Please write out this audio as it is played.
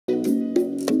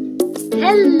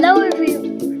Hello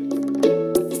everyone.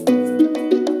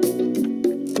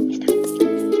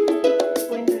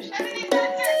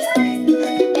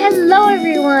 Hello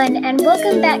everyone, and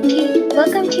welcome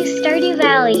to Stardew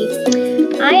Valley.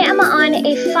 I am on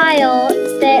a file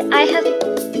that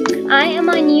I am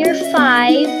on year 5,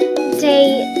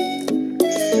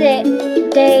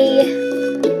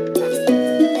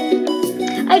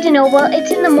 I don't know, well,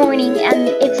 it's in the morning and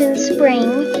it's in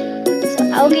spring. So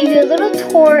I'll give you a little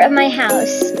tour of my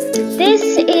house.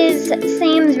 This is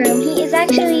Sam's room. He is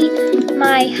actually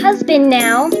my husband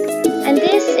now. And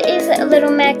this is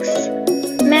little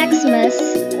Maximus,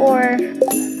 or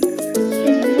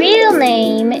his real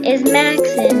name is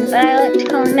Maxon, but I like to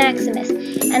call him Maximus.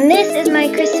 And this is my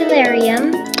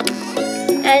crystallarium.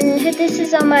 And this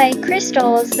is all my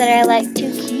crystals that I like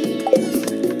to keep.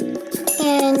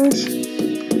 And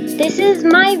this is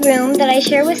my room that I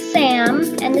share with Sam,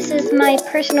 and this is my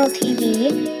personal TV.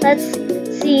 Let's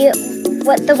see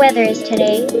what the weather is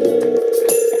today.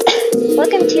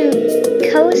 Welcome to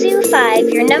Kozu 5,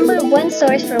 your #1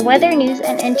 source for weather, news,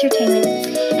 and entertainment.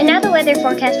 And now the weather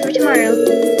forecast for tomorrow.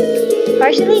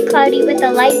 Partially cloudy with a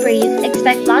light breeze.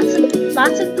 Expect lots of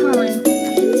pollen.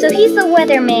 So he's the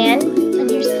weatherman,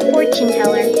 and here's the fortune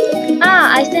teller.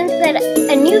 Ah, I sense that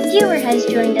a new viewer has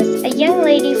joined us, a young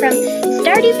lady from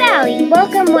Stardew Valley.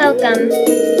 Welcome, welcome.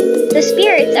 The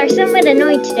spirits are somewhat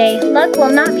annoyed today. Luck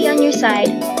will not be on your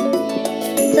side.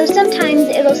 So sometimes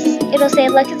it'll say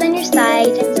luck is on your side,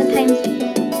 and sometimes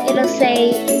it'll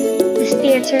say the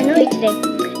spirits are annoyed today.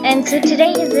 And so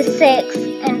today is the 6th,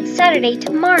 and Saturday,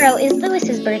 tomorrow, is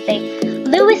Lewis's birthday.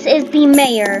 Lewis is the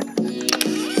mayor.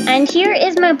 And here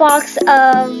is my box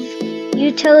of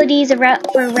utilities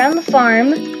around the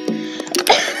farm.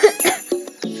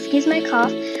 Excuse my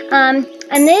cough.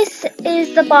 And this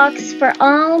is the box for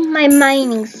all my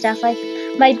mining stuff, like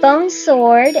my bone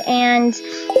sword and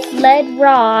lead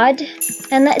rod.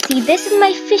 And let's see, this is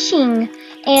my fishing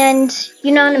and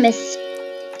unanimous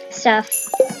stuff.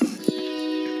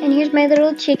 And here's my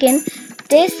little chicken.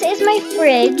 This is my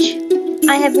fridge.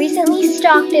 I have recently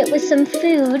stocked it with some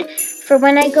food for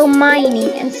when I go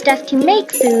mining and stuff to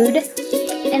make food.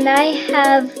 And I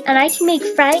can make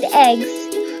fried eggs.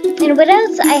 And what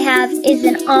else I have is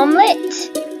an omelet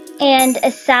and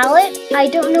a salad. I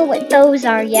don't know what those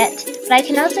are yet, but I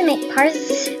can also make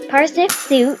parsnip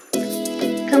soup,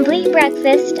 complete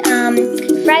breakfast,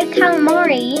 fried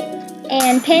calamari,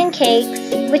 and pancakes,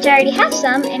 which I already have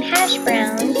some, and hash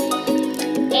browns,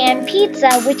 and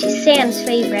pizza, which is Sam's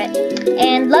favorite,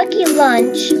 and lucky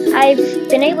lunch. I've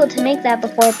been able to make that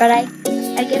before, but I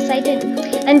guess I didn't.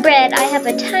 And bread. I have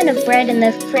a ton of bread in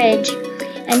the fridge,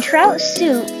 and trout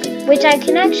soup, which I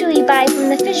can actually buy from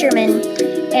the fisherman,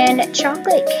 and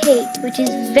chocolate cake, which is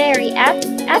very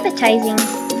appetizing,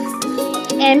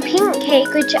 and pink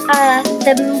cake, which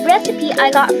the recipe I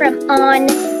got from on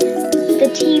the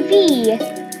TV.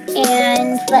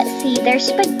 And let's see, there's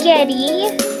spaghetti.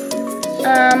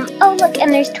 Oh look,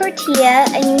 and there's tortilla,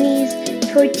 and you use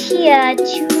tortilla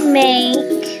to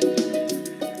make.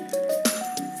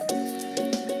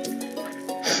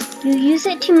 You use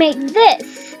it to make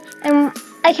this, and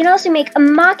I can also make a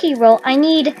maki roll. I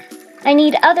need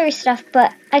other stuff,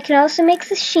 but I can also make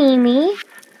sashimi.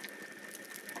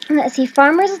 And let's see,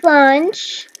 farmer's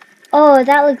lunch. Oh,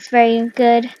 that looks very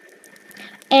good.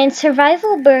 And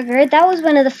survival burger. That was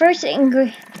one of the first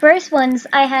ones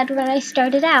I had when I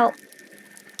started out.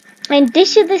 And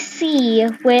dish of the sea,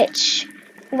 which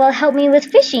will help me with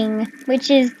fishing,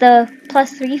 which is the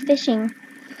 +3 fishing.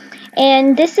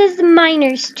 And this is the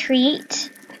miner's treat,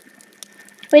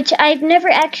 which I've never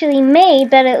actually made,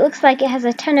 but it looks like it has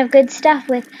a ton of good stuff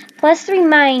with +3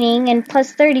 mining and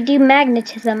 +32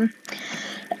 magnetism.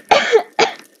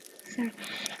 Sorry.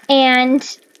 And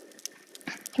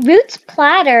roots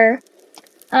platter.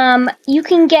 You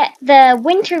can get the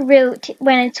winter root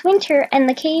when it's winter, and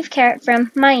the cave carrot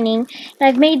from mining. And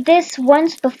I've made this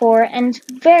once before, and it's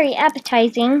very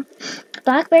appetizing.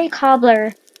 Blackberry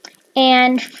cobbler.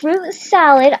 And fruit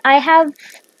salad. I have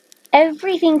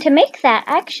everything to make that,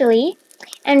 actually.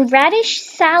 And radish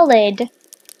salad,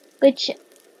 which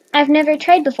I've never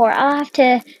tried before. I'll have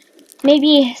to,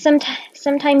 maybe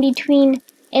sometime between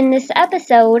in this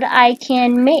episode, I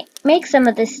can make some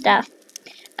of this stuff.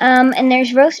 And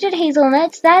there's roasted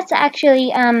hazelnuts. That's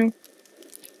actually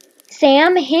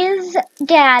Sam, his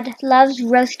dad loves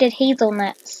roasted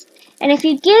hazelnuts. And if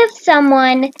you give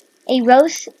someone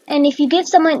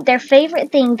their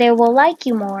favorite thing, they will like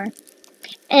you more.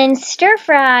 And stir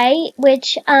fry,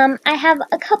 which I have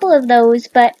a couple of those,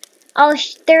 but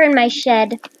they're in my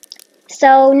shed.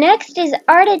 So next is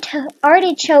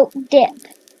artichoke dip.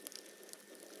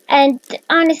 And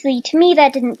honestly, to me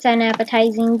that didn't sound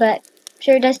appetizing, but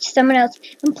sure it does to someone else.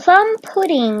 And plum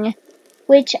pudding,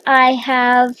 which I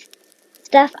have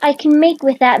stuff I can make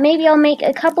with that. Maybe I'll make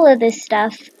a couple of this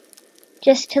stuff,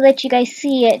 just to let you guys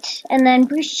see it. And then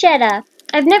bruschetta.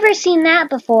 I've never seen that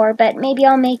before, but maybe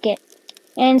I'll make it.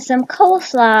 And some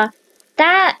coleslaw.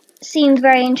 That seems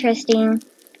very interesting.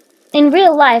 In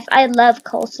real life, I love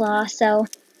coleslaw, so.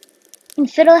 And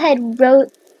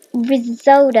fiddlehead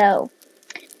risotto.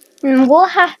 And we'll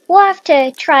have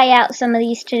to try out some of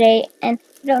these today, and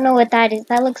I don't know what that is.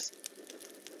 That looks.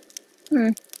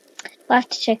 We'll have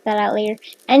to check that out later.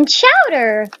 And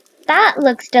chowder. That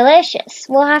looks delicious.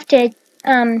 We'll have to.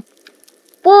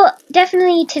 Well,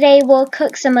 definitely today we'll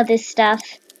cook some of this stuff.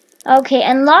 Okay,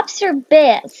 and lobster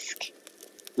bisque.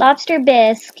 Lobster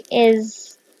bisque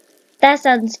is. That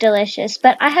sounds delicious,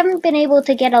 but I haven't been able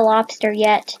to get a lobster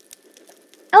yet.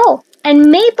 Oh,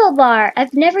 and maple bar.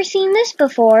 I've never seen this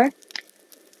before.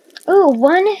 Ooh,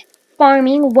 1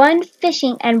 farming, 1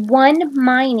 fishing, and 1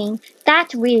 mining.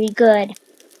 That's really good.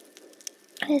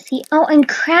 Let's see. Oh, and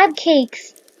crab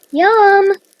cakes.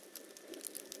 Yum!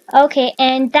 Okay,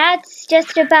 and that's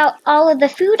just about all of the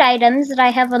food items that I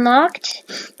have unlocked.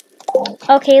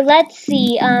 Okay, let's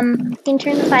see. You can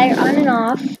turn the fire on and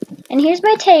off. And here's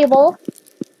my table.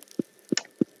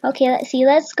 Okay, let's see.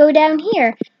 Let's go down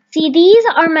here. See, these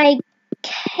are my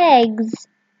kegs.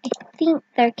 I think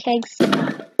they're kegs.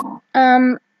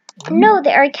 No,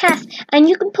 they are casks. And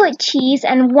you can put cheese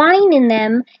and wine in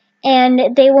them,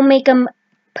 and they will make them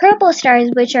purple stars,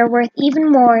 which are worth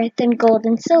even more than gold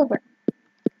and silver.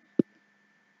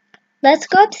 Let's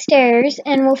go upstairs,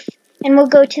 and we'll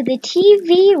go to the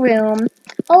TV room.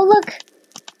 Oh, look.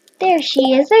 There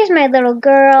she is. There's my little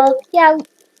girl. Yeah,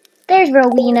 there's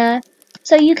Rowena.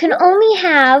 So you can only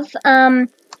have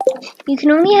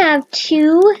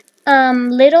 2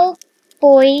 little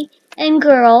boy and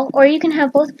girl, or you can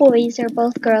have both boys or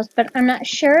both girls, but I'm not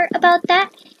sure about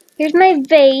that. Here's my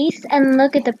vase, and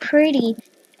look at the pretty.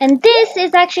 And this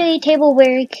is actually a table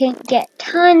where you can get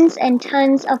tons and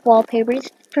tons of wallpapers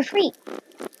for free.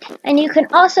 And you can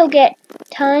also get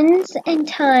tons and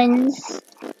tons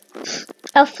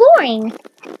of flooring.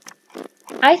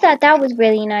 I thought that was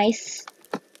really nice.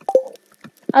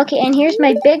 Okay, and here's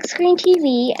my big screen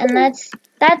TV, and that's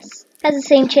has the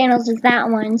same channels as that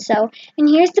one. So, and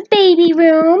here's the baby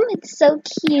room. It's so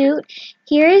cute.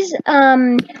 Here's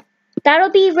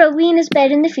that'll be Rowena's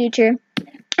bed in the future,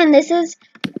 and this is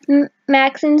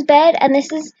Maxon's bed, and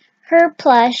this is her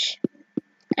plush,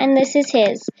 and this is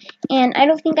his. And I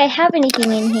don't think I have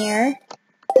anything in here.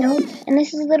 Nope. And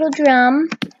this is a little drum.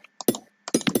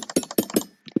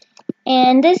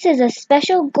 And this is a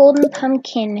special golden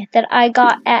pumpkin that I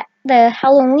got at the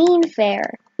Halloween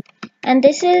fair. And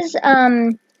this is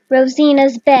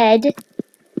Rosina's bed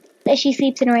that she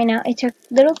sleeps in right now. It's her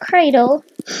little cradle.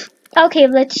 Okay,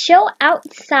 let's show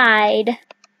outside.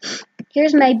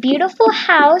 Here's my beautiful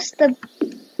house,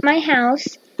 my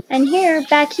house. And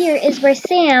back here is where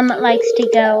Sam likes to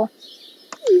go.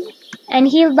 And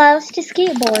he loves to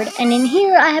skateboard. And in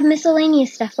here I have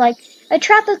miscellaneous stuff like a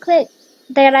trapper clip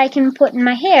that I can put in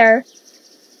my hair.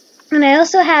 And I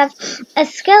also have a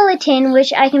skeleton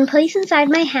which I can place inside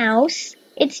my house.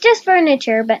 It's just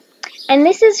furniture, and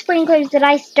this is sprinklers that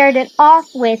I started off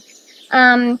with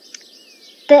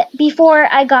before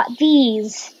I got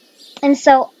these. And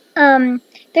so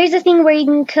there's a thing where you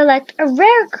can collect a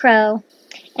rare crow.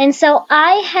 And so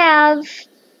I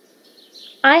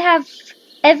have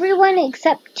everyone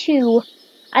except 2.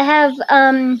 I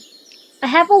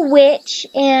have a witch,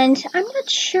 and I'm not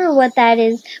sure what that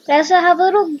is, but I also have a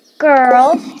little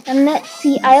girl, and let's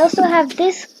see, I also have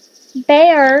this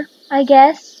bear, I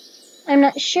guess. I'm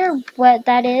not sure what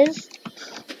that is.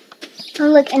 Oh,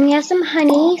 look, and we have some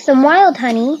honey, some wild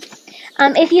honey.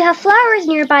 If you have flowers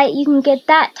nearby, you can get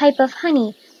that type of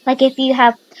honey. Like if you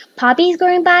have poppies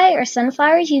growing by or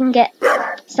sunflowers, you can get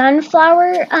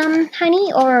sunflower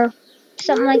honey or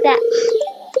something like that.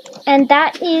 And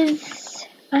that is,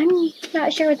 I'm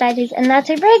not sure what that is. And that's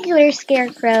a regular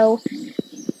scarecrow.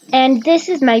 And this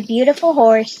is my beautiful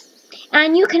horse.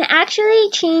 And you can actually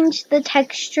change the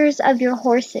textures of your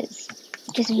horses,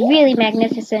 which is really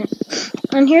magnificent.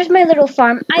 And here's my little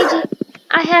farm.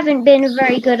 I haven't been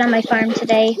very good on my farm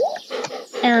today,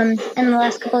 in the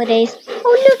last couple of days.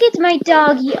 Oh, look, it's my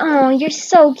doggy. Oh, you're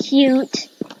so cute.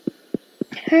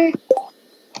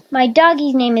 My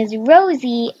doggy's name is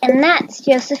Rosie, and that's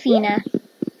Josephina.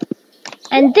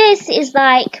 And this is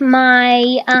like my,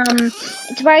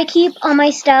 it's where I keep all my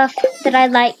stuff that I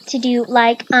like to do.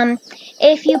 Like,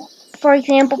 if you, for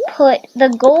example, put the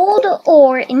gold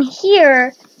ore in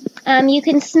here, you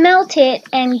can smelt it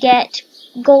and get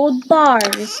gold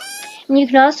bars. And you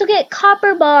can also get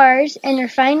copper bars and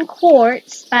refined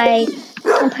quartz by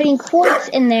putting quartz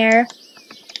in there.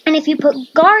 And if you put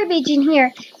garbage in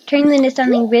here, it turns into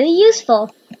something really useful.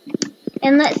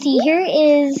 And let's see, here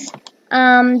is,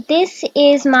 this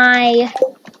is my,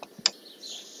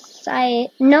 I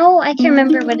can't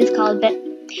remember what it's called, but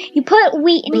you put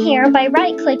wheat in here by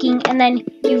right-clicking, and then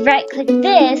you right-click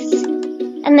this,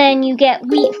 and then you get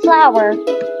wheat flour.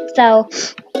 So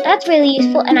that's really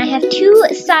useful, and I have 2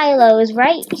 silos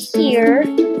right here.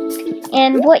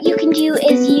 And what you can do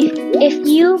is, if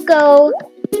you go,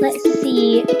 let's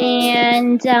see,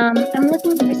 and I'm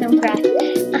looking for some grass.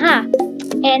 Aha!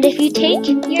 And if you take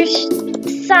your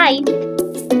scythe,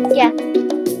 yeah,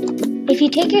 if you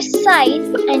take your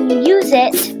scythe and use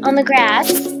it on the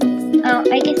grass, oh,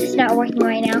 I guess it's not working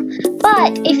right now,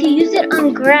 but if you use it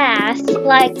on grass,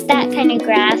 like that kind of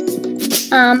grass,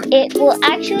 it will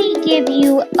actually give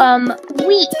you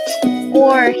wheat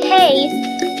or hay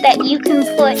that you can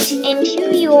put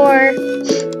into your,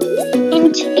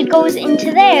 it goes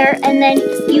into there, and then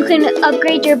you can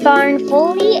upgrade your barn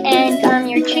fully and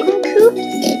your chicken coops,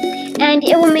 and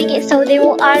it will make it so they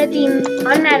will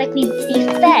automatically be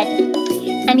fed.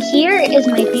 And here is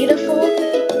my beautiful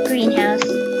greenhouse.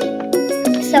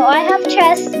 So I have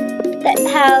chests that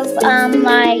have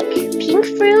like pink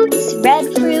fruits, red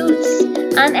fruits,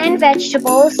 and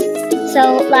vegetables.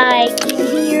 So like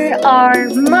here are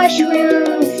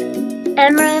mushrooms,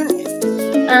 amaranth,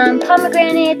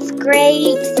 pomegranates,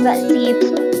 grapes, let's see,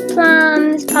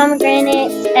 plums,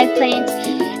 pomegranates, eggplants,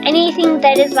 anything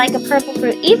that is like a purple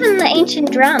fruit, even the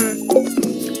ancient drum.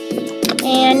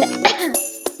 And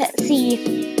let's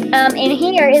see, in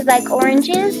here is like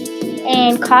oranges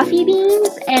and coffee beans,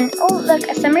 and oh look,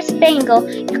 a summer spangle.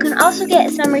 You can also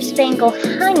get summer spangle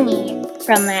honey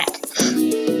from that.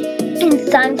 And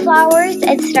sunflowers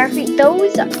and starfruit,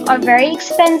 those are very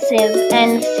expensive,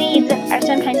 and seeds are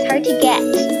sometimes hard to get.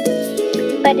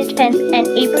 But it depends. And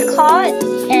apricots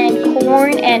and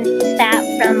corn and sap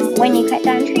from when you cut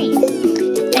down trees.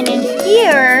 And in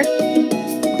here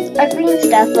are green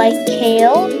stuff like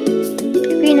kale,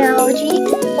 green algae.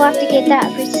 We'll have to get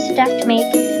that for stuff to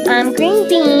make. Green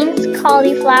beans,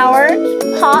 cauliflower,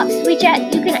 hops, which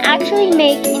you can actually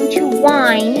make into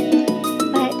wine.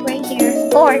 Right here.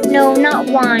 Or no, not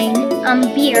wine.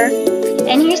 Beer.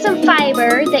 And here's some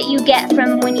fiber that you get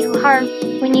from when you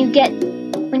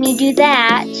do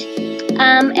that.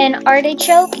 An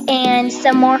artichoke and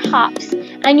some more hops.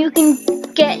 And you can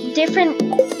get different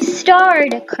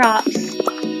starred crops.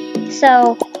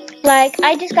 So, like,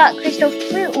 I just got crystal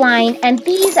fruit wine, and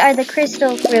these are the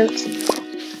crystal fruit.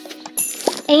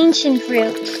 Ancient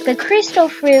fruit. The crystal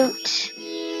fruit,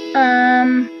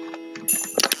 I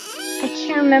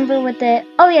can't remember what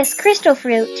oh yes, crystal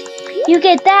fruit. You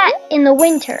get that in the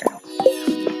winter.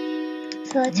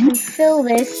 So let's refill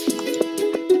this.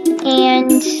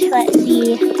 And, let's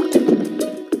see,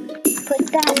 put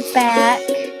that back.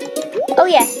 Oh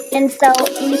yes, and so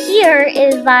in here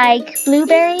is like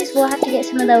blueberries, we'll have to get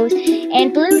some of those,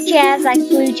 and blue jazz, like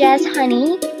blue jazz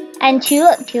honey, and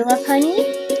tulip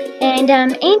honey, and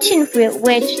ancient fruit,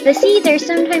 which the seeds are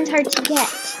sometimes hard to get.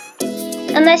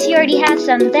 Unless you already have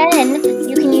some, then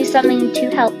you can use something to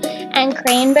help. And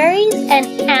cranberries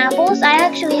and apples, I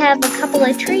actually have a couple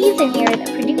of trees in here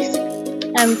that produce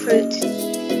fruits.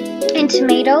 And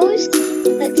tomatoes,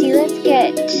 let's see, let's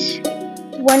get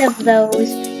one of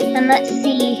those. And let's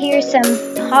see, here's some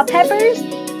hot peppers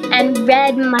and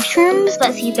red mushrooms.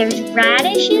 Let's see, there's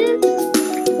radishes.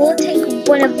 We'll take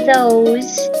one of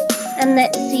those. And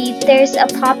let's see, there's a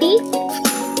poppy.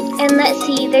 And let's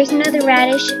see, there's another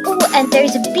radish. Oh, and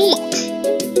there's a beet.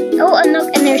 Oh, and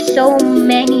look, and there's so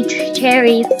many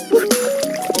cherries.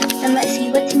 And let's see,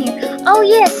 what's in here? Oh,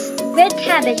 yes, red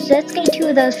cabbage. Let's get 2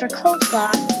 of those for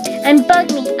coleslaw. And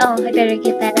bug meat. Oh, I better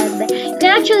get that out of there. You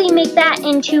can actually make that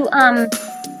into,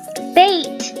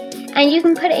 bait, and you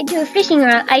can put it into a fishing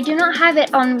rod. I do not have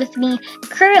it on with me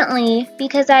currently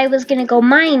because I was gonna go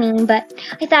mining, but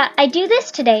I thought I'd do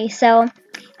this today. So,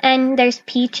 and there's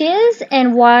peaches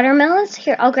and watermelons.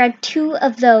 Here, I'll grab 2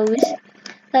 of those.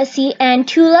 Let's see, and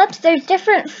tulips. There's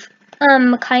different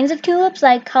kinds of tulips,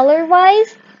 like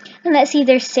color-wise. And let's see,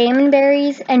 there's salmon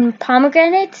berries and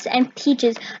pomegranates and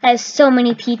peaches. I have so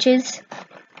many peaches.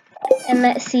 And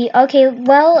let's see, okay,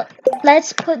 well,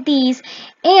 let's put these,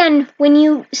 and when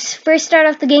you first start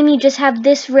off the game, you just have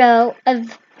this row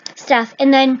of stuff,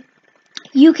 and then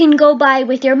you can go buy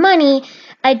with your money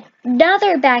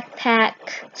another backpack,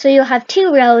 so you'll have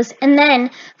 2 rows, and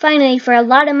then finally, for a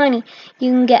lot of money,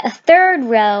 you can get a 3rd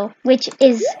row, which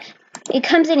is it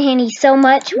comes in handy so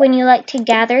much when you like to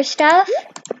gather stuff.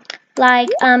 Like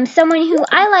someone who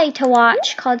I like to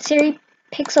watch called Siri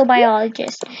Pixel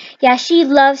Biologist. Yeah, she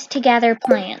loves to gather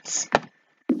plants.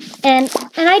 And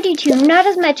I do too, not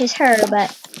as much as her,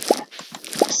 but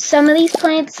some of these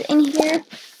plants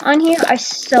on here are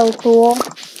so cool.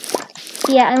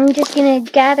 Yeah, I'm just gonna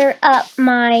gather up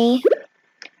my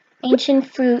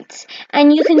ancient fruits,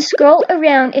 and you can scroll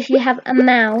around if you have a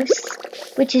mouse,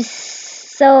 which is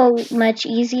so much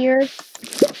easier.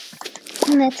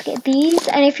 And let's get these,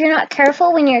 and if you're not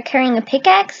careful when you're carrying a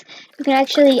pickaxe, you can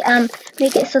actually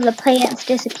make it so the plants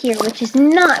disappear, which is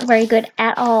not very good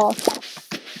at all.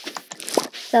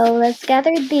 So let's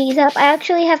gather these up. I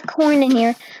actually have corn in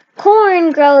here.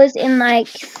 Corn grows in, like,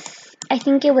 I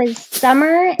think it was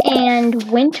summer and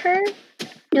winter.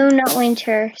 No, not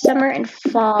winter. Summer and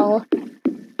fall.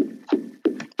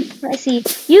 Let's see.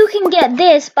 You can get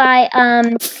this by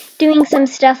doing some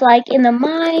stuff like in the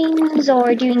mines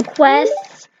or doing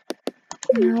quests.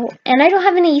 No, and I don't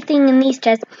have anything in these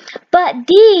chests. But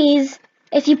these,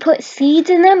 if you put seeds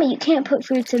in them, you can't put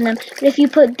fruits in them. But if you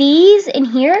put these in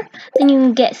here, then you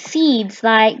can get seeds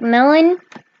like melon.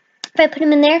 If I put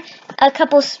them in there, a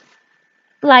couple,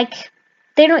 like,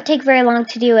 they don't take very long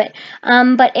to do it.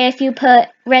 But if you put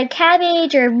red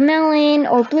cabbage or melon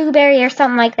or blueberry or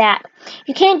something like that,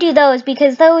 you can't do those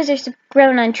because those are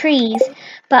grown on trees.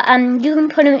 But you can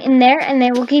put them in there and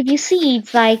they will give you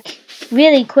seeds, like,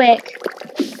 really quick.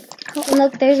 Oh,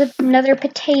 look, there's another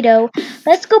potato.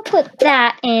 Let's go put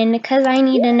that in because I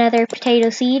need another potato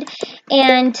seed.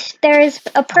 And there's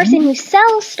a person who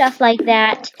sells stuff like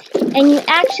that, and you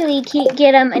actually can't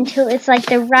get them until it's like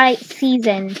the right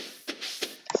season.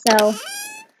 So,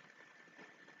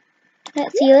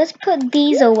 let's see, let's put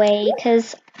these away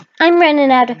because I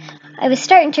was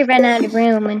starting to run out of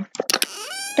room and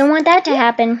don't want that to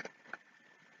happen.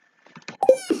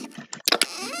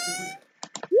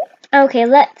 Okay,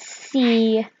 let's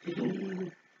see.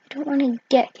 Don't want to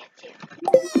get...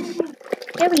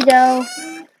 There we go.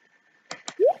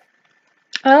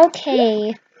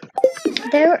 Okay.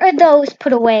 There are those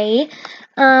put away.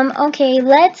 Okay,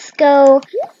 let's go...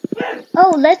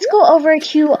 Oh, let's go over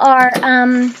to our,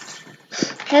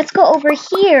 let's go over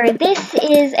here. This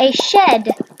is a shed.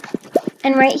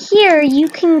 And right here, you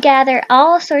can gather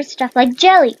all sorts of stuff like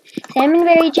jelly.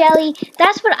 Salmonberry jelly.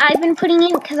 That's what I've been putting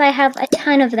in because I have a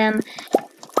ton of them.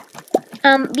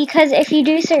 Because if you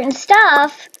do certain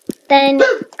stuff, then,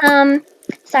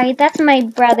 sorry, that's my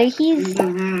brother. He's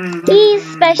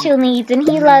special needs and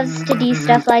he loves to do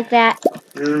stuff like that.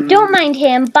 Don't mind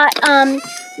him, but,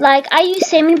 like, I use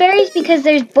salmon berries because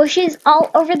there's bushes all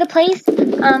over the place,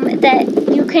 that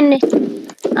you can,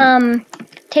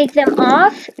 take them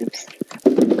off. Oops.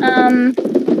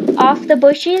 Off the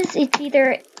bushes. It's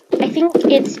either, I think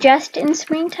it's just in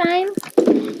springtime.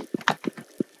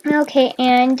 Okay,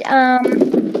 and,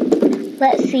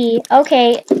 let's see.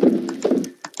 Okay.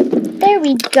 There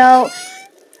we go.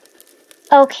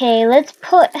 Okay, let's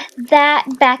put that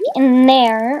back in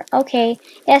there. Okay.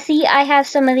 Yeah, see, I have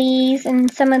some of these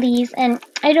and some of these, and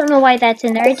I don't know why that's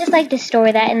in there. I just like to store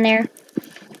that in there.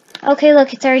 Okay,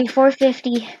 look, it's already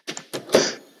 4:50.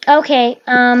 Okay,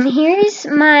 here's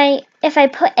my... If I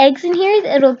put eggs in here,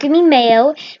 it'll give me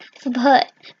mayo. If I put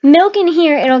milk in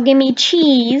here, it'll give me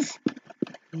cheese.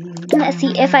 Let's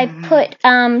see, if I put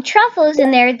truffles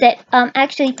in there that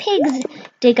actually pigs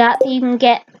dig up, you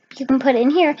can put it in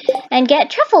here and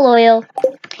get truffle oil.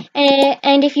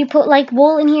 And if you put like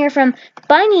wool in here from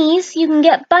bunnies, you can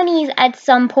get bunnies at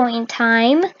some point in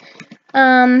time.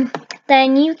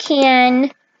 Then you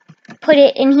can put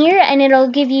it in here and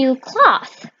it'll give you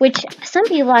cloth, which some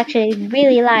people actually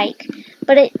really like,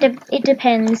 but it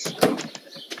depends.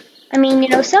 I mean, you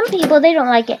know, some people, they don't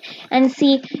like it. And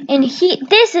see,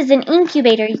 this is an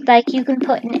incubator. Like, you can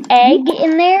put an egg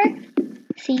in there.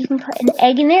 See, you can put an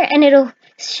egg in there, and it'll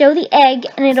show the egg,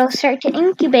 and it'll start to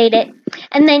incubate it,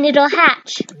 and then it'll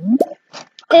hatch.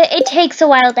 It takes a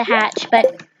while to hatch,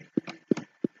 but...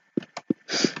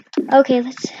 Okay,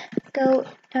 let's go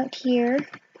out here.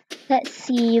 Let's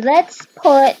see, let's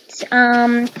go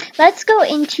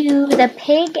into the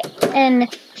pig and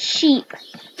sheep.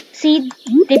 See,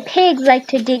 the pigs like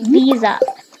to dig these up.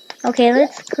 Okay,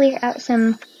 let's clear out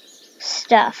some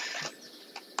stuff.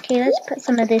 Okay, let's put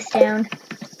some of this down.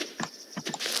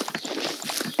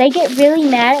 They get really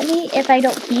mad at me if I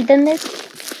don't feed them this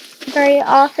very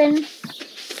often.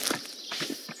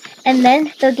 And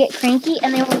then they'll get cranky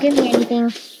and they won't give me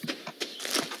anything.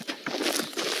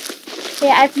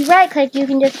 Yeah, if you right click, you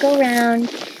can just go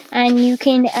around and you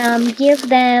can give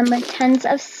them tons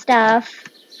of stuff.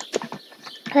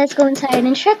 Let's go inside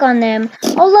and check on them.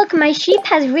 Oh look, my sheep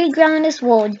has regrown its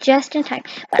wool just in time.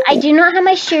 But I do not have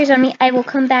my shears on me. I will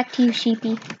come back to you,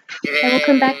 sheepy. I will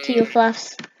come back to you,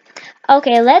 Fluffs.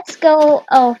 Okay, let's go.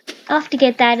 Oh, I'll have to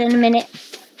get that in a minute.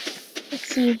 Let's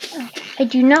see. Oh, I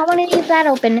do not want to leave that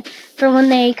open for when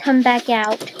they come back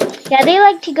out. Yeah, they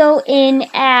like to go in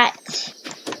at...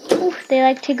 Ooh, they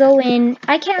like to go in...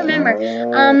 I can't remember.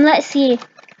 Let's see.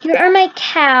 Here are my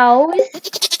cows.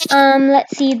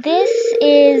 Let's see. This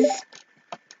is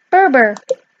Berber.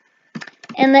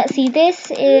 And let's see.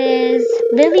 This is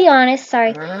Liliana.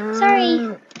 Sorry.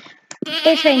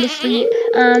 They're trying to sleep.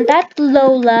 That's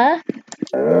Lola.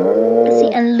 Let's see,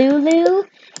 and Lulu,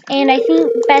 and I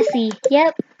think Bessie.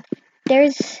 Yep,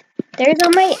 there's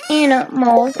all my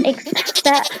animals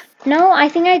except no, I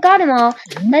think I got them all.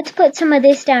 Let's put some of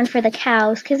this down for the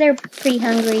cows because they're pretty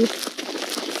hungry.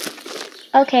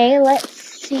 Okay, let's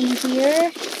see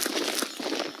here.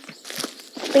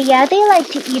 But yeah, they like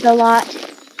to eat a lot.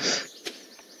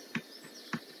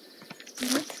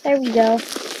 There we go.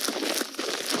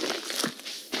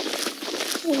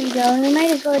 There we go. And we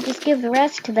might as well just give the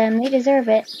rest to them. They deserve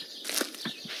it.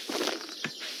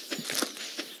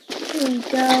 Here we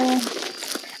go.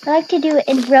 I like to do it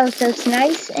in rows so it's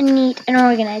nice and neat and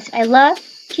organized. I love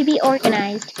to be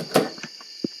organized.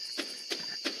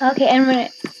 Okay, and when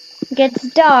it gets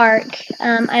dark,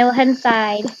 I will head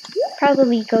inside.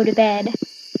 Probably go to bed.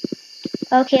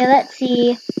 Okay, let's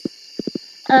see.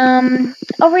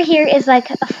 Over here is like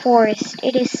a forest.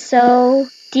 It is so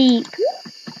deep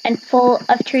and full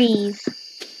of trees.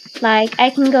 Like, I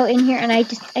can go in here and I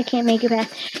can't make it back.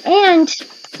 And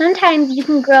sometimes you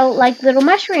can grow like little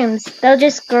mushrooms. They'll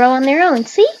just grow on their own.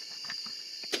 See?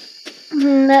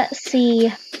 Let's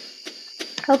see.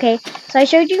 Okay, so I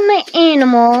showed you my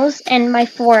animals and my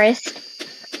forest.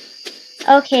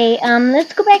 Okay,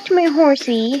 let's go back to my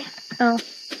horsey. Oh.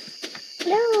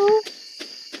 Hello?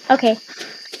 Okay,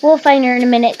 we'll find her in a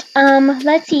minute.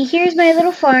 Let's see, here's my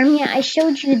little farm. Yeah, I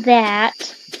showed you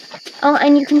that. Oh,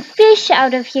 and you can fish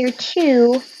out of here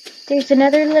too. There's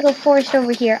another little forest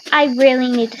over here. I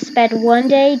really need to spend one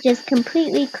day just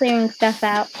completely clearing stuff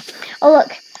out. Oh,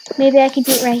 look, maybe I can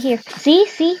do it right here. See,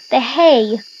 the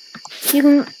hay.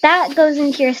 That goes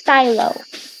into your silo.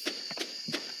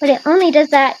 But it only does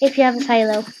that if you have a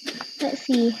silo. Let's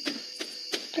see.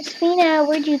 Josephina,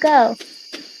 where'd you go?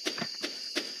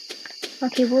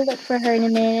 Okay, we'll look for her in a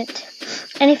minute.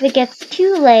 And if it gets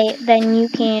too late, then you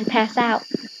can pass out.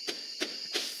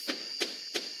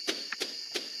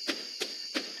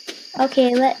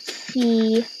 Okay, let's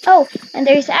see. Oh, and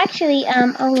there's actually,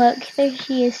 oh look, there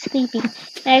she is sleeping.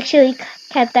 I actually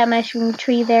kept that mushroom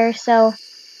tree there, so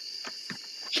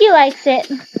she likes it.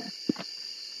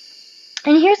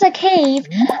 And here's a cave.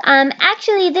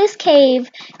 Actually, this cave,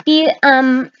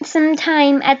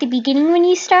 sometime at the beginning when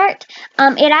you start,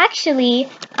 it actually,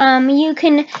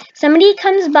 somebody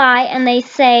comes by and they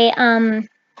say, and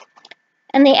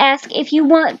they ask if you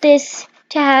want this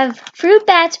to have fruit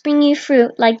bats bring you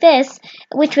fruit like this,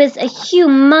 which was a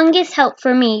humongous help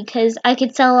for me because I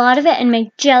could sell a lot of it and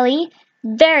make jelly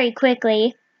very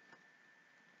quickly.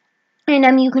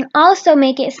 And you can also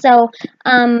make it so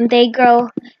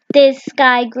this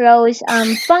guy grows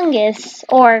fungus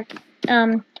or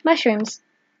mushrooms,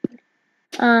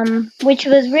 which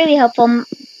was really helpful.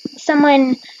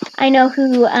 Someone I know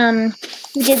who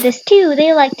did this too,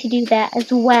 they like to do that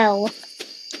as well.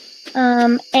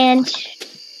 And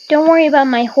don't worry about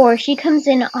my horse, she comes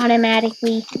in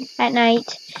automatically at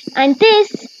night. And this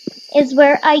is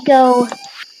where I go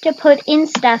to put in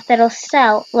stuff that'll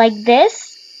sell, like this.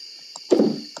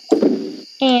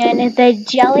 And the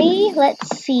jelly,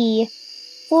 let's see,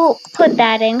 we'll put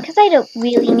that in because I don't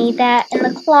really need that. And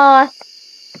the cloth,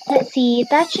 let's see,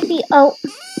 that should be, oh,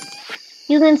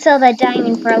 you can sell that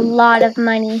diamond for a lot of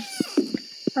money.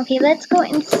 Okay, let's go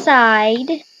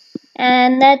inside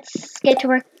and let's get to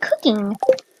work cooking.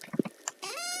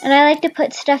 And I like to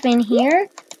put stuff in here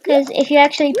because if you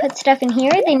actually put stuff in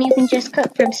here, then you can just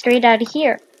cook from straight out of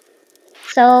here.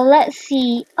 So let's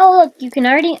see. Oh look, I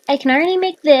can already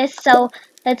make this. So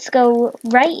let's go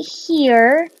right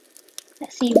here.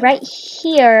 Let's see, right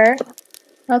here.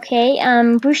 Okay,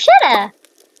 bruschetta.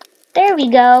 There we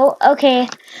go. Okay.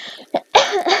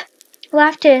 We'll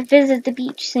have to visit the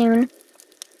beach soon.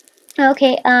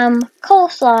 Okay,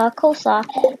 coleslaw.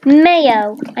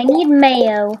 Mayo. I need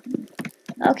mayo.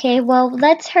 Okay, well,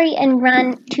 let's hurry and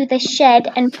run to the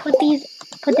shed and put this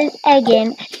egg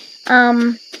in.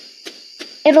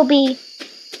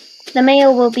 The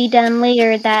mayo will be done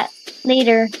later.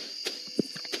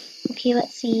 Okay,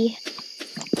 let's see.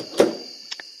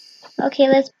 Okay,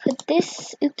 let's put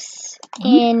this,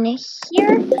 in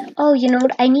here. Oh, you know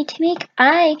what I need to make?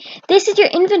 This is your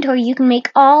inventory. You can make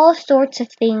all sorts of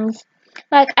things.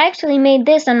 Like, I actually made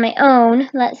this on my own.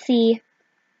 Let's see.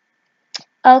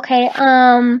 Okay,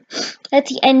 let's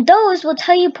see. And those will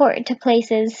teleport to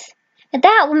places. And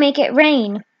that will make it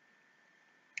rain.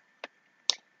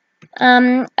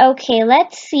 Okay,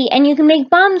 let's see. And you can make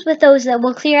bombs with those that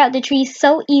will clear out the trees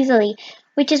so easily.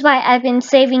 Which is why I've been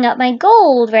saving up my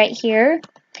gold right here.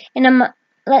 And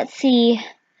let's see.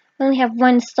 I only have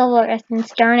one solar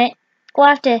essence, darn it. We'll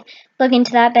have to look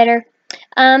into that better.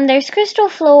 There's crystal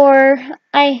floor.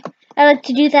 I like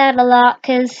to do that a lot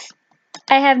because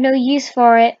I have no use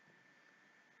for it.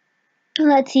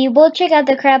 Let's see. We'll check out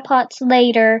the crab pots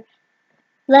later.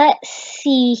 Let's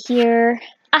see here.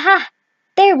 Aha!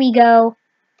 There we go.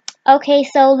 Okay,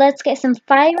 so let's get some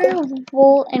fiber,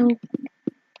 wool,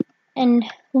 and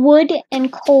wood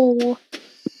and coal.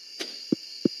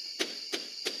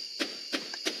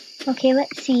 Okay,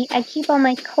 let's see. I keep all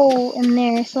my coal in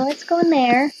there, so let's go in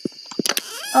there.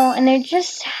 Oh, and there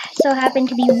just so happened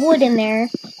to be wood in there.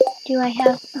 Do I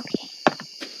have... Okay.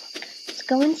 Let's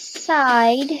go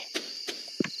inside.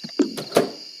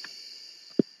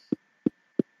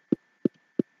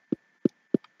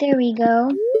 There we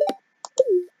go.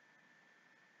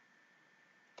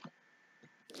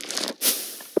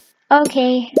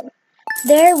 Okay.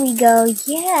 There we go.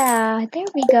 Yeah, there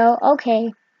we go.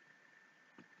 Okay.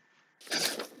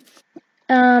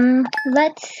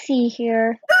 Let's see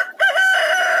here.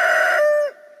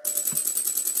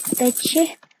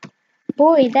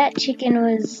 Boy, that chicken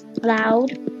was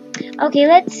loud. Okay,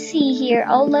 let's see here.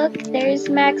 Oh, look, there's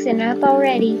Maxon up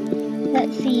already.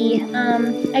 Let's see.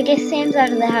 I guess Sam's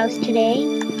out of the house today.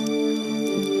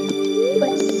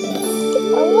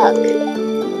 Oh, look.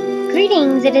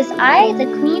 Greetings, it is I, the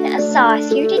Queen of Sauce,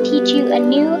 here to teach you a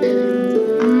new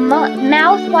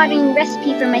mouth-watering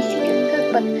recipe for my secret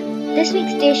cookbook. This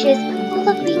week's dish is, oh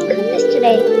look, we can cook this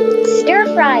today. Stir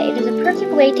fry. It is a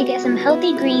perfect way to get some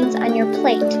healthy greens on your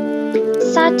plate.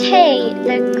 Saute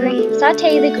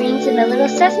the greens in a little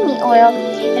sesame oil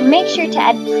and make sure to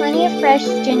add plenty of fresh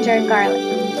ginger and garlic.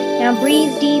 Now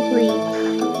breathe deeply.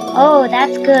 Oh,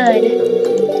 that's good.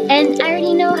 And I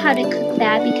already know how to cook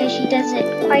that because she does it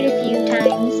quite a few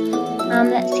times.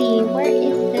 Let's see, where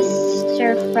is this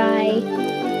stir fry?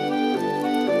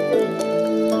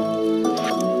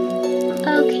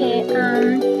 Okay,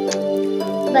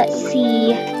 let's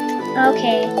see.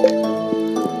 Okay.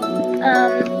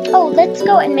 Oh, let's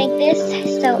go and make this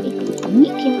so we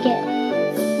can get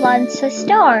lots of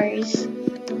stars.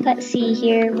 Let's see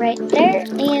here, right there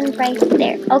and right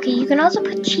there. Okay, you can also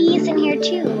put cheese in here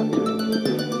too,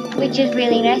 which is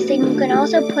really nice. And you can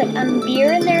also put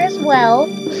beer in there as well.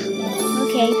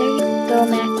 Okay, there you go,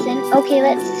 Maxon. Okay,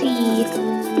 let's see.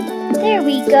 There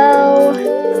we go.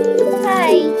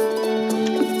 Hi.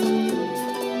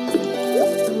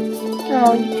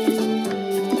 Oh,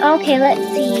 okay, let's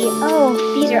see. Oh,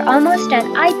 these are almost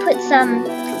done. I put some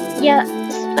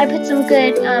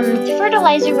good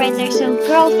fertilizer right there so it'll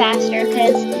grow faster,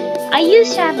 because I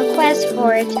used to have a quest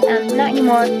for it, not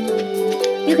anymore.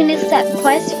 You can accept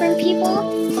quests from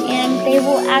people, and they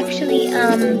will actually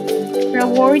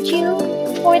reward you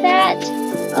for that.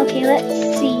 Okay,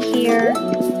 let's see here.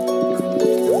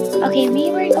 Okay, we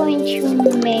were going to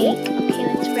make... Okay,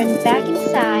 let's run back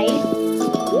inside.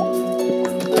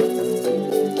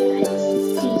 Let's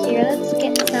see here. Let's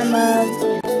get some of...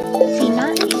 Let's see,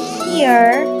 not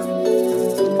here.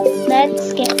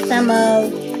 Let's get some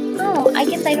of... Oh, I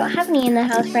guess I don't have any in the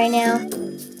house right now.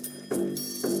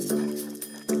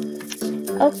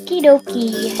 Okie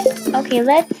dokie. Okay,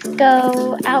 let's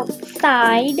go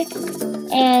outside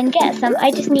and get some.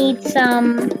 I just need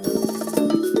some...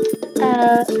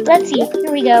 let's see.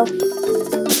 Here we go.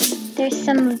 There's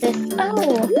some of this.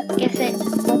 Oh, guess it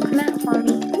will come out for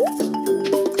me.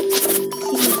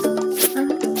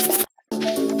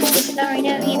 It's not right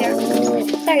now either.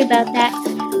 Oops, sorry about that.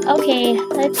 Okay,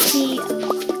 let's see.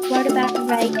 What about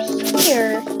right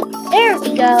here? There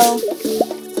we go.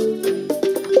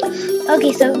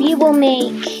 Okay, so we will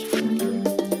make...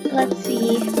 Let's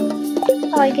see.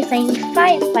 Oh, I guess I need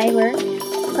 5 fiber.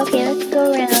 Okay, let's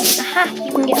go around. Aha!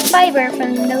 You can get fiber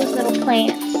from those little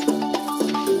plants.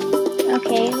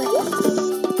 Okay, let's...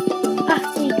 Ah,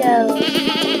 there we go.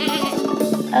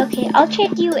 Okay, I'll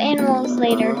check you animals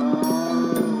later.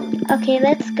 Okay,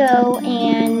 let's go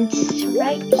and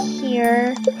right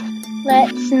here,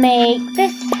 let's make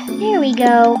this. There we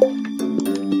go.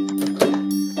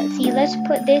 Let's see, let's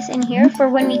put this in here for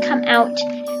when we come out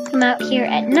here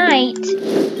at night,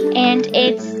 and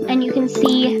you can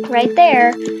see right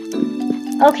there.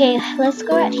 Okay, let's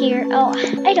go out here. Oh,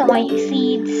 I don't want your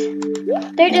seeds.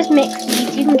 They're just mixed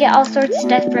seeds. You can get all sorts of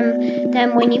stuff from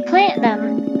them when you plant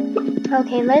them.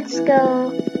 Okay, let's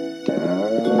go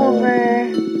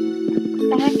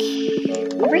back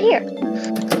over here.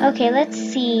 Okay, let's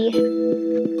see.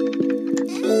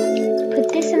 Put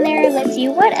this in there. Let's see,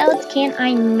 what else can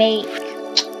I make?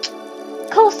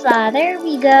 Coleslaw, there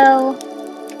we go.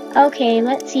 Okay,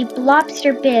 let's see,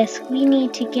 lobster bisque. We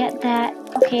need to get that.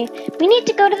 Okay, we need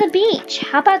to go to the beach.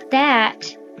 How about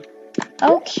that?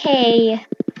 Okay,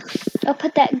 I'll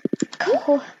put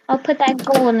that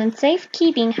gold in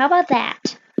safekeeping. How about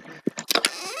that?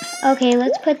 Okay,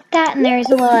 let's put that in there as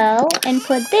well, and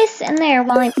put this in there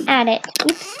while I'm at it.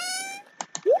 Oops.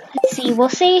 Let's see. We'll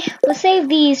save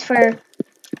these for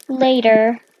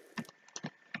later.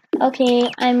 Okay,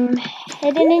 I'm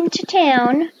heading into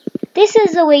town. This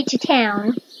is the way to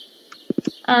town.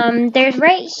 There's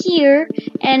right here,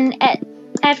 and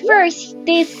at first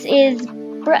this is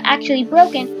actually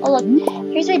broken. Oh look,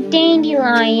 here's a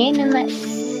dandelion, and let's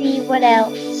see what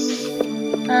else.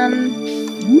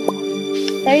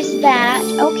 There's that.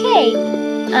 Okay.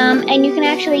 And you can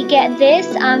actually get this.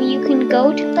 You can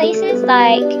go to places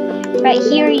like right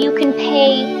here. You can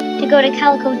pay to go to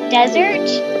Calico Desert,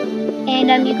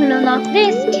 and you can unlock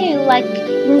this too. Like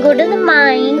you can go to the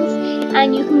mines,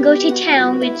 and you can go to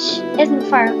town, which isn't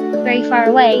very far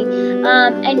away.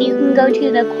 And you can go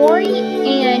to the quarry,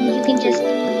 and you can just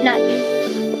not.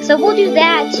 So we'll do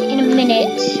that in a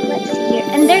minute. Let's see here.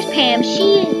 And there's Pam.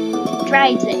 She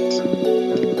drives it.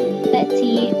 Let's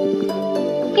see.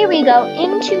 Here we go,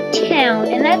 into town.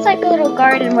 And that's like a little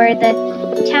garden where the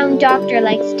town doctor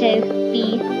likes to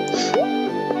be.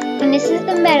 And this is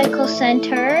the medical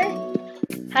center.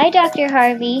 Hi, Dr.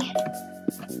 Harvey.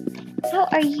 How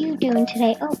are you doing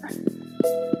today? Oh.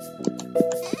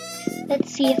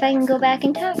 Let's see if I can go back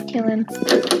and talk to him.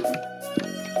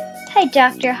 Hi,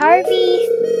 Dr. Harvey.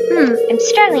 I'm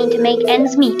struggling to make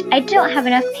ends meet. I don't have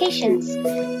enough patients.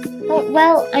 Oh,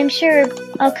 well, I'm sure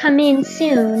I'll come in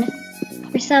soon.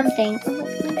 Or something. Oh, look,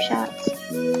 flu shots.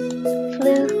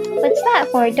 Flu? What's that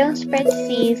for? Don't spread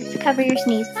disease. Cover your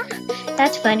sneeze. Ah,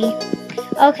 that's funny.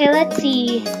 Okay, let's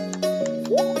see.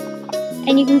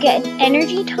 And you can get an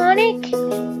energy tonic.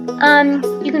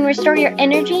 You can restore your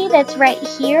energy. That's right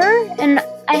here. And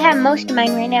I have most of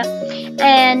mine right now.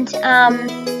 And,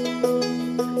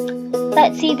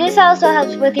 let's see. This also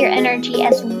helps with your energy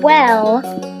as well.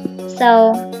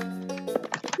 So,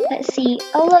 let's see.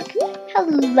 Oh, look.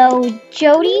 Hello,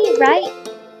 Jody, right?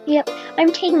 Yep,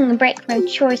 I'm taking a break from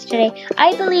chores today.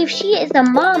 I believe she is the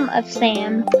mom of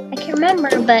Sam. I can't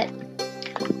remember, but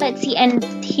let's see. And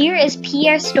here is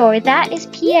Pierre's store. That is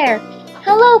Pierre.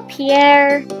 Hello,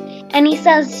 Pierre. And he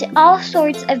sells all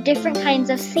sorts of different kinds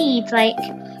of seeds. Like,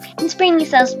 in spring he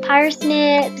sells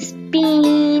parsnips,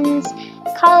 beans,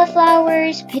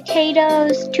 cauliflowers,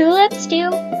 potatoes, tulips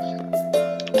too,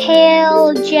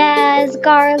 kale, jazz,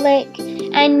 garlic,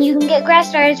 and you can get grass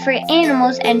starters for your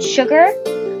animals and sugar.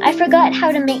 I forgot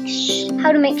how to make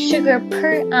sugar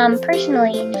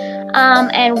personally,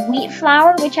 and wheat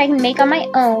flour, which I can make on my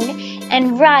own,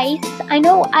 and rice. I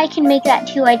know I can make that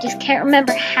too. I just can't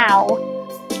remember how.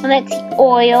 And let's see,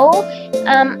 oil.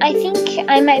 I think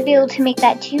I might be able to make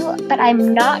that too, but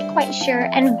I'm not quite sure.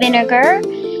 And vinegar.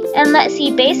 And let's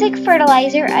see, basic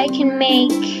fertilizer. I can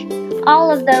make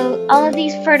all of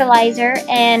these fertilizer,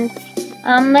 and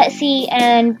let's see,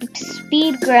 and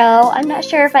speed grow. I'm not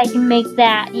sure if I can make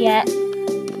that yet.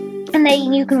 And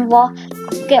then you can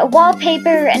get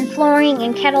wallpaper and flooring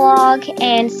and catalog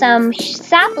and some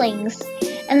saplings.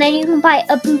 And then you can buy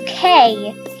a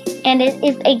bouquet. And it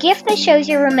is a gift that shows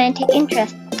your romantic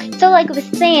interest. So like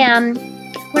with Sam,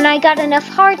 when I got enough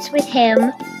hearts with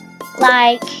him,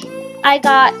 like I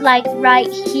got like right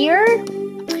here,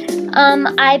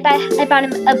 I bought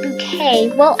him a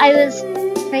bouquet. Well, I was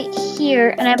right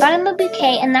here, and I bought him a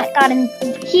bouquet, and that got him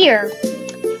here.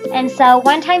 And so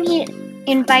one time he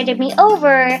invited me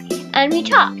over, and we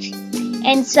talked.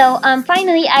 And so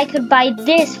finally I could buy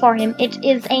this for him. It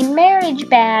is a marriage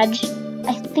badge.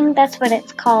 I think that's what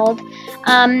it's called.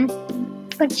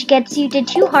 Which gets you to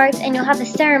 2 hearts, and you'll have a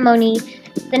ceremony.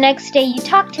 The next day you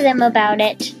talk to them about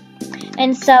it.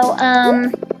 And so,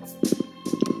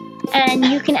 and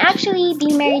you can actually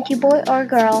be married to a boy or a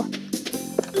girl.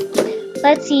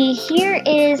 Let's see, here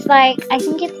is like, I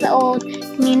think it's the old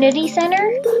community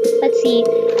center. Let's see,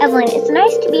 Evelyn, it's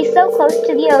nice to be so close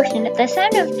to the ocean. The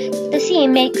sound of the sea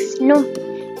makes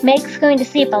going to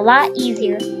sleep a lot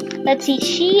easier. Let's see,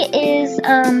 she is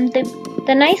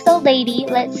the nice old lady.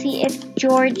 Let's see if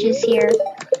George is here.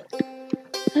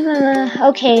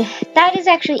 Okay, that is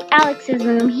actually Alex's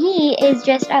room. He is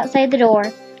just outside the door.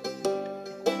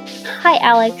 Hi,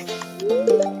 Alex.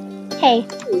 Hey.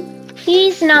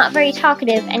 He's not very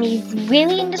talkative, and he's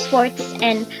really into sports,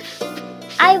 and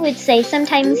I would say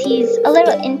sometimes he's a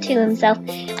little into himself.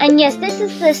 And yes, this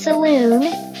is the saloon,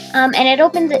 and it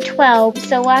opens at 12,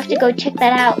 so we'll have to go check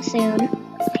that out soon.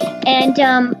 And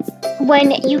when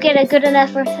you get a good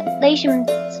enough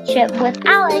relationship with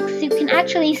Alex, you can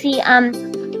actually see,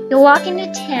 you'll walk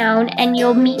into town, and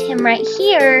you'll meet him right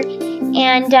here,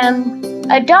 and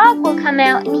a dog will come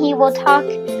out, and he will talk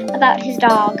about his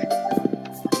dog.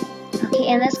 Okay,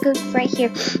 and let's go right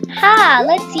here. Ha!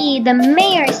 Let's see, the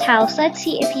mayor's house. Let's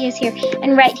see if he is here.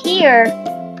 And right here,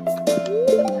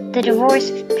 the divorce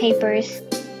papers.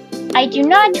 I do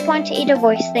not want a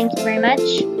divorce, thank you very much.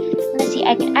 Let's see,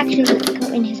 I can actually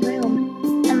go in his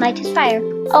room and light his fire.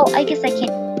 Oh, I guess I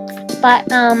can't. But,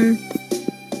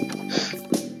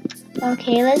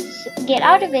 okay, let's get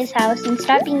out of his house and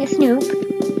stop being a snoop.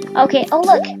 Okay, oh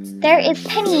look, there is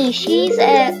Penny. She's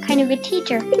a kind of a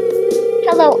teacher.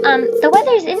 Hello, the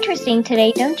weather's interesting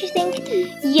today, don't you think?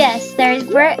 Yes, there's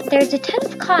a ton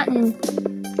of cotton.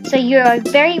 So you're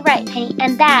very right, Penny.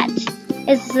 And that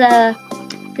is the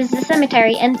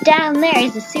cemetery, and down there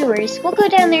is the sewers. We'll go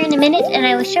down there in a minute, and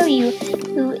I will show you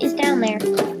who is down there.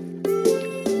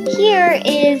 Here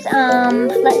is,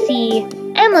 let's see,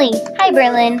 Emily. Hi,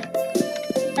 Berlin.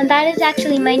 And that is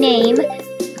actually my name.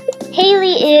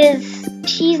 Haley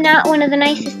she's not one of the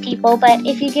nicest people, but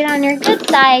if you get on her good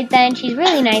side, then she's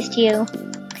really nice to you.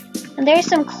 And there's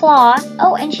some cloth.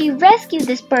 Oh, and she rescued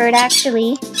this bird,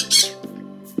 actually.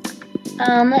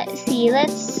 Let's see,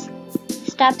 let's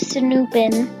stop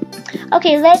snooping.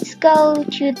 Okay, let's go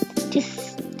to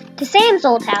Sam's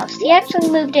old house. He actually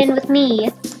moved in with me.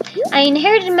 I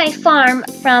inherited my farm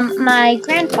from my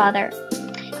grandfather.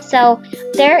 So,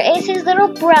 there is his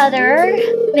little brother,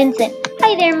 Vincent.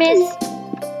 Hi there, miss.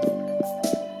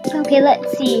 Okay,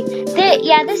 let's see.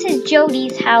 Yeah, this is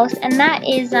Jody's house, and that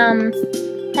is,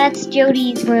 that's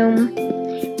Jody's room.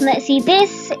 Let's see,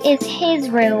 this is his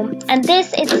room, and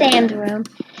this is Sam's room.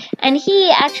 And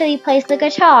he actually plays the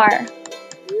guitar.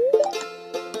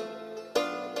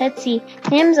 Let's see,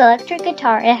 Sam's electric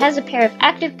guitar. It has a pair of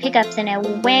active pickups and a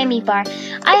whammy bar.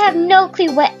 I have no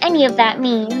clue what any of that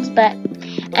means, but...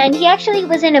 And he actually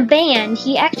was in a band.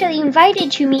 He actually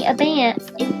invited me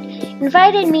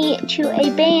to a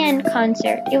band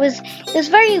concert. It was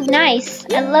very nice.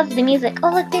 I love the music. Oh,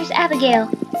 look, there's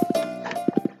Abigail.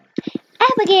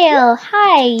 Abigail,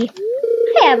 hi.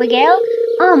 Hi, Abigail.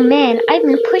 Oh man, I've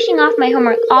been pushing off my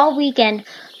homework all weekend.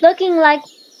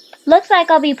 Looks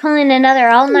like I'll be pulling another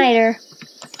all-nighter.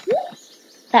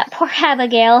 That poor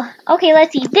Abigail. Okay,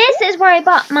 let's see. This is where I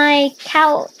bought my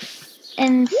cow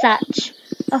and such.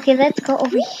 Okay, let's go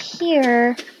over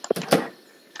here.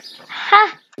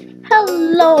 Ha!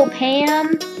 Hello,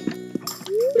 Pam.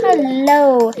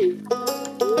 Hello.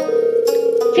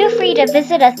 Feel free to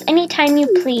visit us anytime you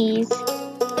please.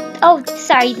 Oh,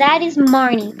 sorry, that is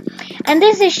Marnie. And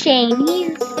this is Shane.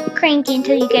 He's cranky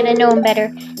until you get to know him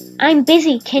better. I'm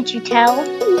busy, can't you tell?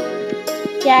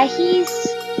 Yeah, he's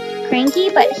cranky,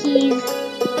 but he's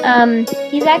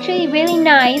actually really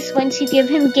nice once you give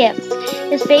him gifts.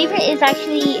 His favorite is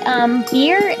actually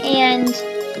beer and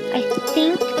I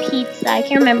think pizza. I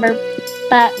can't remember,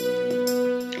 but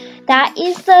that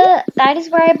is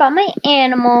where I bought my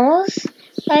animals.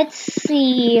 Let's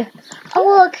see. Oh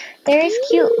look, there's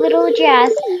cute little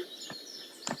Jazz.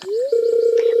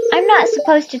 I'm not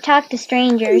supposed to talk to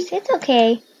strangers. It's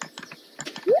okay.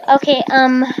 Okay,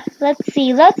 let's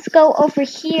see. Let's go over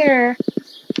here.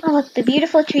 Oh, look, the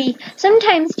beautiful tree.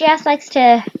 Sometimes Jazz likes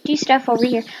to do stuff over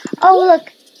here. Oh,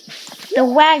 look, the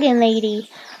wagon lady.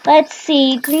 Let's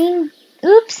see. Green.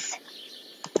 Oops.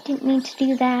 Didn't mean to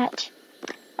do that.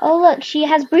 Oh, look, she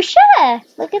has bruschetta.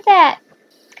 Look at that.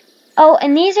 Oh,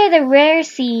 and these are the rare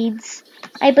seeds.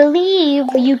 I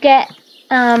believe you get,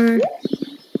 I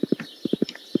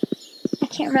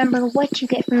can't remember what you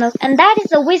get from those. And that is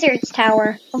the wizard's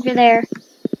tower over there.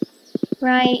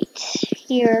 Right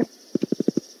here.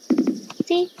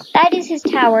 See? That is his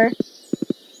tower.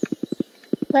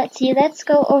 Let's see. Let's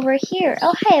go over here.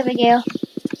 Oh, hi, Abigail.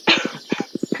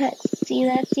 Let's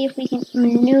see if we can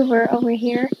maneuver over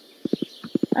here.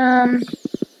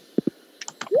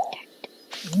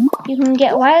 You can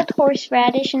get wild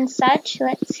horseradish and such.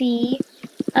 Let's see.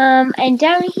 And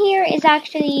down here is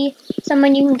actually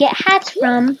someone you can get hats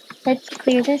from. Let's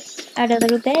clear this out a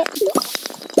little bit.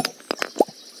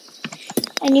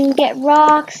 And you can get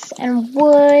rocks and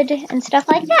wood and stuff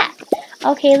like that.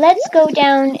 Okay, let's go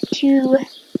down to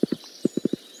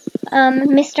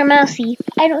Mr. Mousy.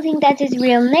 I don't think that's his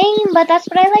real name, but that's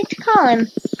what I like to call him.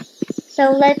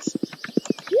 So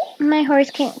my horse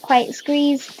can't quite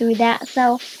squeeze through that,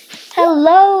 so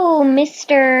hello,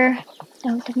 Mr.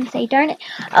 Oh, it doesn't say, darn it.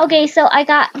 Okay, so I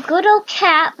got good old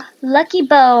cap, lucky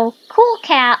bow, cool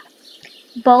cap,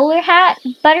 bowler hat,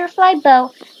 butterfly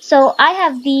bow. So I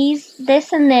have this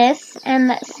and this, and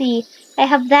let's see. I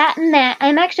have that and that.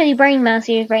 I'm actually burning mouse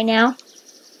ears right now.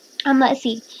 Let's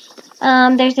see.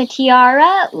 There's a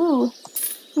tiara. Ooh,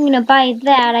 I'm gonna buy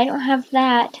that. I don't have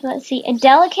that. Let's see. A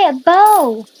delicate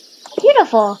bow.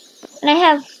 Beautiful. And I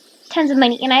have tons of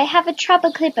money. And I have a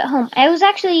tropical clip at home. I was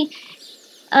actually,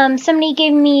 somebody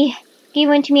gave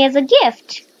one to me as a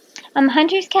gift.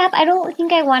 Hunter's cap. I don't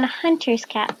think I want a hunter's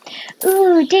cap.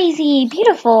 Ooh, Daisy.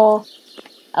 Beautiful.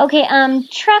 Okay,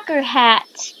 trucker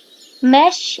hat.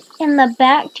 Mesh in the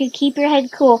back to keep your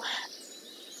head cool.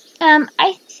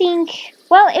 I think,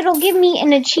 well, it'll give me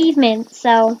an achievement,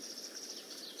 so.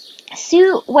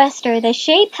 Suit Wester. The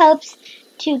shape helps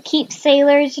to keep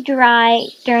sailors dry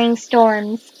during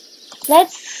storms.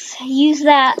 Let's use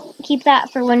that, keep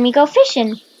that for when we go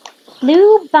fishing.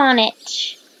 Blue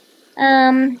bonnet.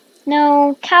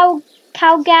 No,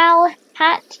 cowgal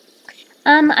hat.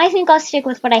 I think I'll stick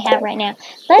with what I have right now.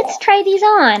 Let's try these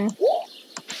on.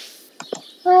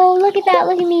 Oh, look at that,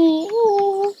 look at me.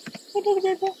 Ooh.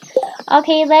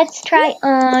 Okay, let's try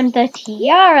on the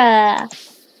tiara.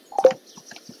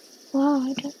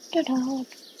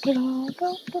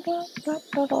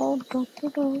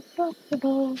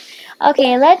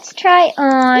 Okay, let's try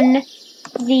on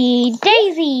the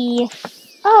daisy.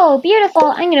 Oh, beautiful.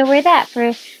 I'm gonna wear that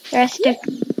for the rest of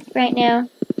right now.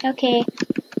 Okay,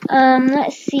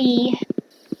 let's see.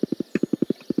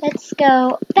 Let's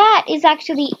go. That is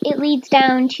actually, it leads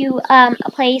down to a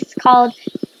place called,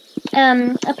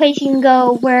 a place you can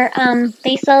go where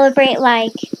they celebrate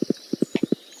like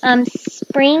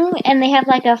spring, and they have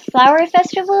like a flower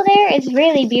festival there. It's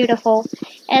really beautiful,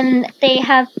 and they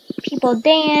have people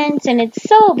dance, and it's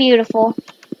so beautiful.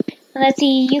 And let's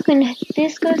see,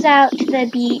 this goes out to the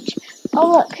beach.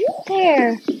 Oh, look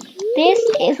there. This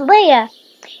is Leia.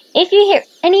 If you hear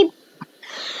any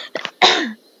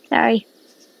sorry.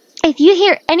 If you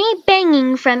hear any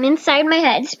banging from inside my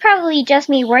head, it's probably just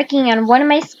me working on one of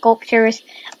my sculptures.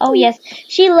 Oh yes,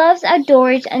 she loves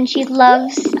outdoors and she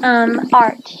loves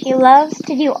art. She loves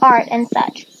to do art and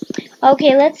such.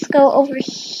 Okay, let's go over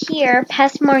here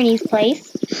past Marnie's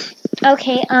place.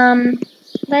 Okay,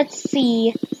 let's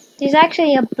see. There's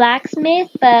actually a blacksmith,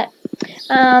 but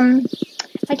I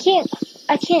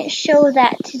can't show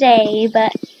that today,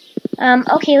 but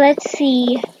okay, let's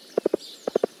see.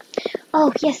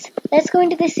 Oh, yes, let's go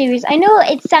into this series. I know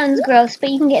it sounds gross, but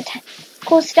you can get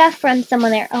cool stuff from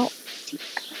someone there. Oh,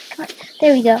 come on.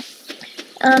 There we go.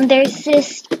 There's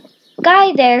this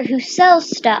guy there who sells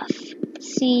stuff.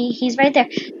 See, he's right there.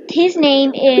 His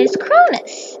name is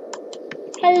Cronus.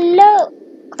 Hello,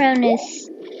 Cronus.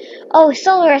 Oh,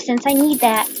 solar essence, I need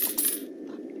that.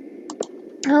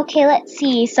 Okay, let's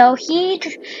see. So he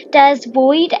does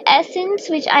void essence,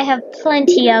 which I have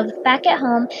plenty of back at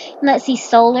home. And let's see,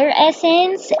 solar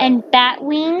essence and bat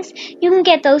wings. You can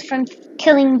get those from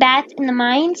killing bats in the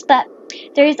mines, but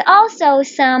there's also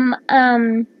some,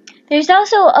 there's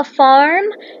also a farm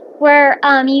where,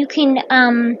 you can,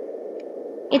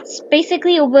 it's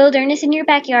basically a wilderness in your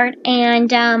backyard,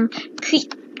 and,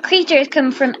 creatures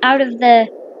come from out of the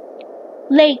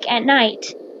lake at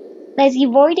night. Let's see,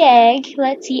 void egg,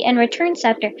 let's see, and return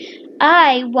scepter.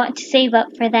 I want to save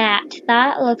up for that.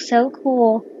 That looks so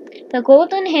cool. The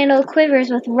golden handle quivers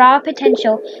with raw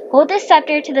potential. Hold the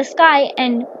scepter to the sky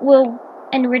and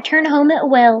return home at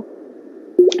will.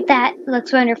 That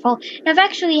looks wonderful. And I've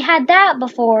actually had that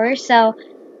before, so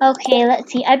okay, let's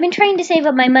see. I've been trying to save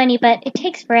up my money, but it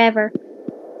takes forever.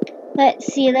 Let's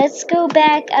see, let's go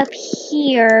back up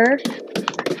here.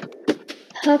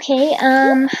 Okay,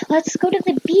 let's go to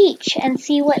the beach and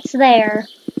see what's there.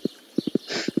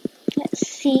 Let's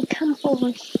see, come over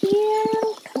here,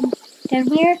 come down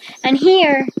here, and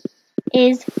here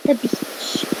is the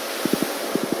beach.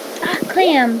 Ah,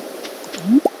 clam.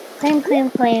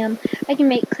 Clam. I can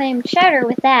make clam chowder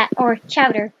with that, or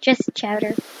chowder, just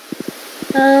chowder.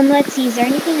 Let's see, is there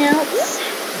anything else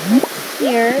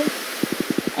here?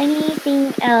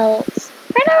 Anything else?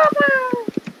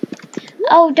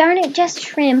 Oh, darn it, just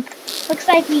shrimp. Looks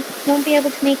like we won't be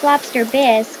able to make lobster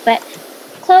bisque, but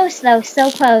close though,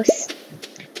 so close.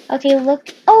 Okay, look.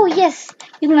 Oh, yes.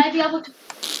 You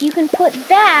can put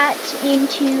that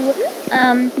into,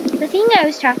 the thing I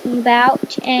was talking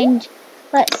about, and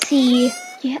let's see.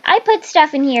 I put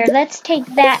stuff in here. Let's take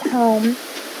that home.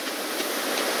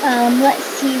 Let's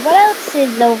see, what else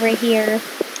is over here?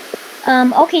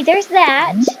 Okay, there's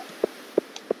that.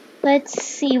 Let's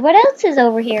see, what else is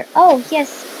over here? Oh,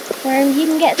 yes, where you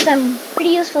can get some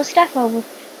pretty useful stuff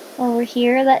over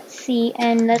here. Let's see,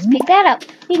 and let's pick that up.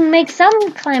 We can make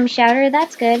some clam chowder,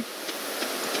 that's good.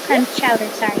 Clam chowder,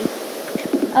 sorry.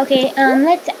 Okay,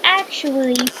 let's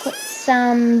actually put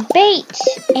some bait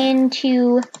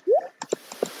into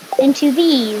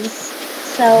these.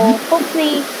 So,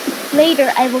 hopefully,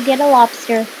 later I will get a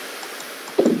lobster.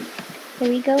 There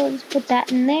we go, let's put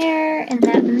that in there, and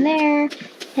that in there,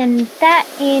 and that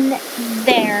in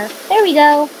there. There we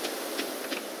go.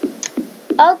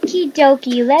 Okie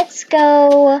dokie, let's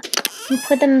go and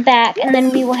put them back, and then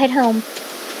we will head home.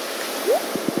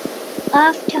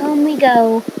 Off to home we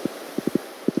go.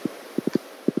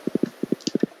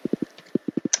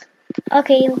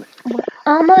 Okay, we're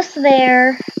almost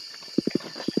there.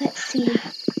 Let's see.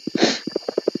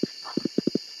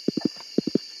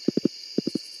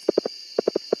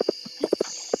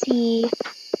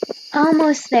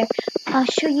 Almost there. I'll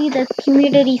show you the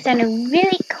community center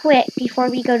really quick before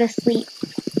we go to sleep.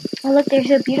 Oh look,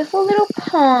 there's a beautiful little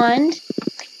pond,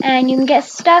 and you can get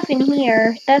stuff in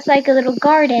here. That's like a little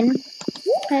garden.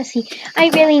 Let's see, I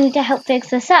really need to help fix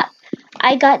this up.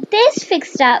 I got this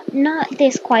fixed up, not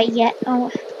this quite yet.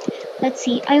 Oh, let's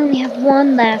see, I only have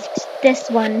one left, this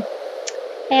one.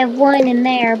 I have one in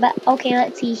there, but okay,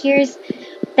 let's see, here's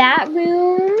that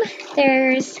room,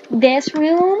 there's this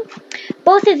room.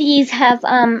 Both of these have,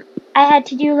 I had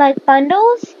to do like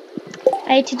bundles.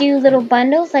 I had to do little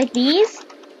bundles like these.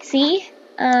 See?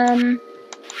 I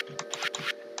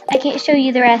can't show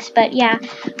you the rest, but yeah.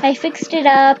 I fixed it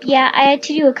up. Yeah, I had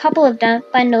to do a couple of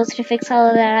bundles to fix all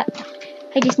of that up.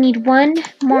 I just need one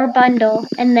more bundle,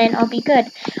 and then I'll be good.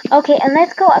 Okay, and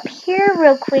let's go up here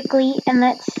real quickly, and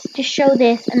let's just show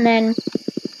this, and then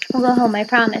we'll go home, I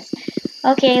promise.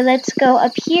 Okay, let's go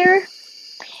up here.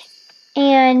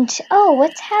 And, oh,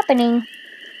 what's happening?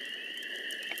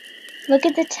 Look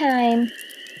at the time.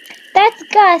 That's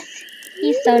Gus.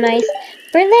 He's so nice.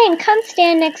 Berlin, come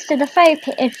stand next to the fire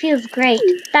pit. It feels great.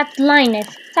 That's Linus.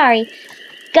 Sorry.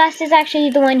 Gus is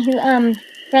actually the one who,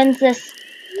 runs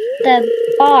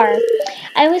the bar.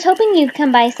 I was hoping you'd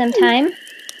come by sometime.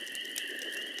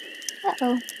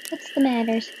 Uh-oh. What's the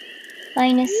matters?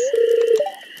 Linus.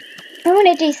 I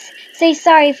wanted to say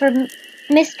sorry for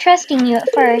mistrusting you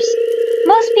at first.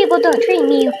 Most people don't treat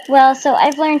me well, so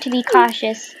I've learned to be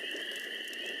cautious.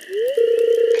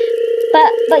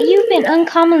 But you've been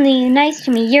uncommonly nice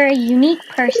to me. You're a unique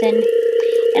person,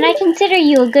 and I consider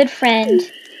you a good friend.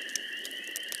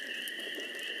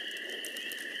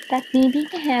 That's me being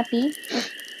happy.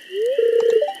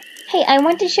 Hey, I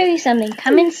want to show you something.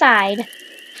 Come inside.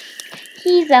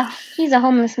 He's a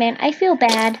homeless man. I feel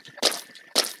bad.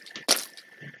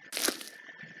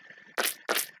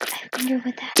 I wonder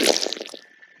what that is.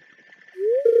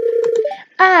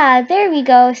 Ah, there we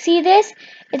go. See this?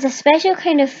 It's a special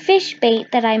kind of fish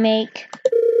bait that I make.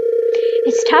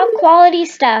 It's top quality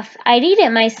stuff. I'd eat it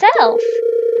myself.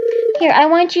 Here, I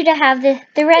want you to have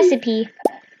the recipe.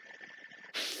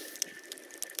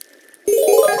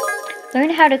 Learn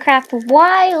how to craft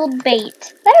wild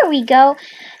bait. There we go.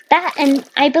 That, and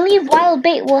I believe wild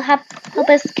bait will help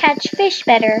us catch fish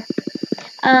better.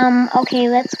 Okay,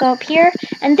 let's go up here.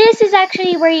 And this is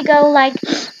actually where you go, like,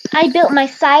 I built my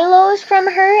silos from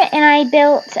her, and I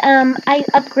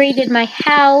upgraded my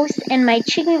house and my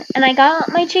chicken, and I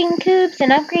got my chicken coops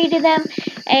and upgraded them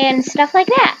and stuff like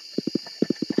that.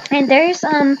 And there's,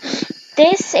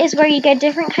 this is where you get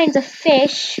different kinds of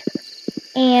fish.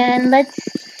 And let's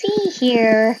see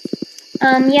here.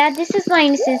 Yeah, this is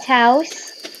Linus's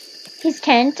house. His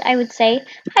tent, I would say.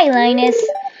 Hi, Linus.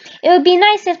 It would be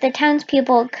nice if the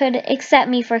townspeople could accept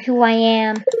me for who I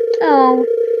am. Oh,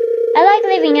 I like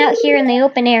living out here in the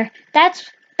open air. That's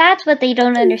what they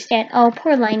don't understand. Oh,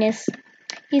 poor Linus.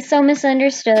 He's so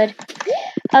misunderstood.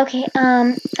 Okay,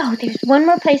 oh, there's one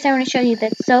more place I want to show you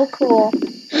that's so cool.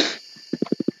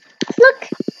 Look,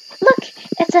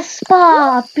 it's a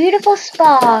spa, a beautiful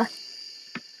spa.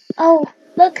 Oh,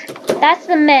 look, that's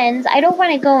the men's. I don't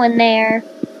want to go in there.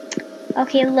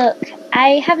 Okay, look,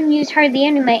 I haven't used hardly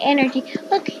any of my energy.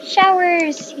 Look,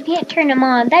 showers, you can't turn them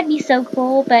on. That'd be so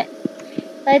cool, but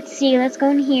let's see, let's go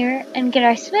in here and get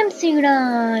our swimsuit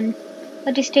on.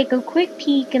 I'll just take a quick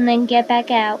peek and then get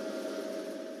back out.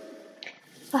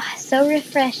 Ah, so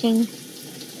refreshing.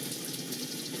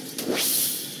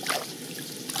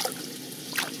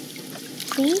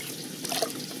 See?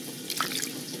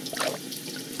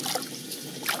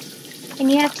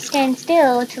 And you have to stand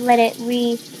still to let it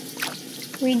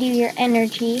redo your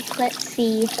energy. Let's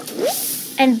see.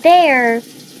 And there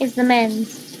is the men's.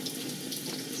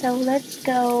 So let's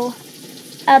go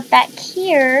up back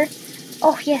here.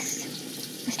 Oh, yes.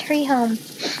 Must hurry home.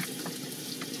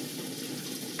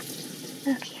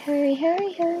 Okay, hurry,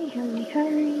 hurry, hurry, hurry,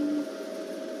 hurry.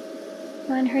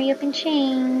 Come on, hurry up and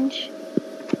change.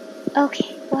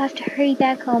 Okay, we'll have to hurry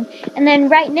back home. And then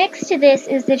right next to this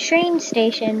is the train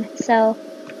station, so...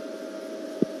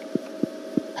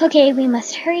 Okay, we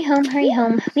must hurry home, hurry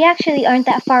home. We actually aren't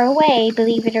that far away,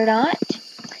 believe it or not.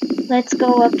 Let's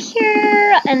go up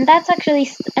here, and that's actually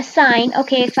a sign.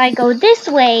 Okay, if I go this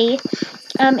way,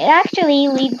 it actually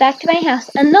leads back to my house.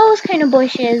 And those kind of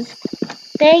bushes,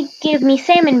 they give me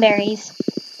salmon berries,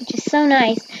 which is so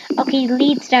nice. Okay,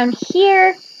 leads down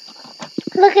here.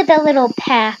 Look at that little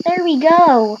path. There we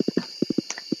go.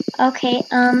 Okay,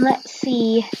 let's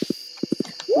see.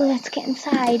 Ooh, let's get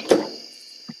inside.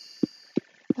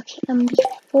 Okay,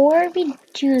 before we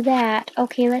do that,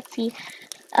 okay, let's see.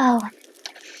 Oh,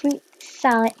 fruit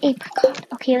salad, apricot.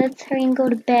 Okay, let's hurry and go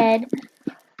to bed.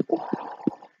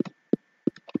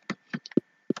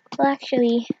 Well,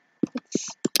 actually, let's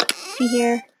see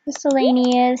here.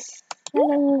 Miscellaneous.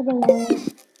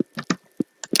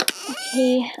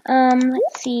 Okay,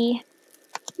 let's see.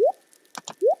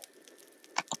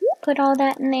 Put all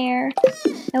that in there.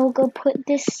 I will go put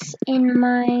this in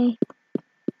my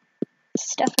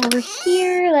stuff over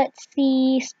here. Let's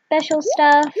see, special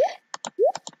stuff.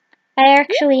 I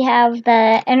actually have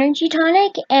the energy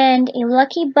tonic and a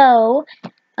lucky bow,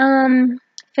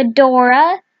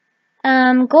 fedora,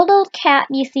 gold old cap,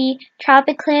 you see,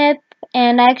 tropic clip,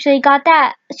 and I actually got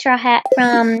that straw hat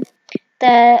from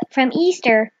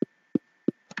Easter.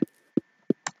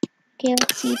 Okay,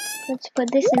 let's see. Let's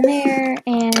put this in there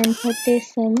and put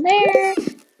this in there.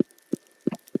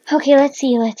 Okay, let's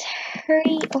see. Let's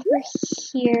hurry over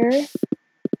here.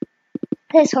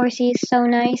 This horsey is so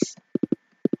nice.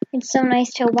 It's so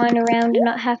nice to wind around and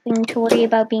not having to worry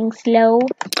about being slow.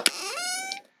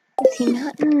 Let's see,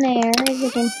 not in there. Is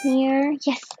it in here?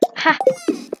 Yes. Ha!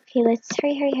 Okay, let's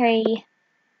hurry, hurry, hurry.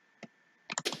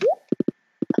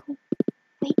 Oh,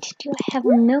 wait, do I have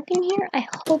milk in here? I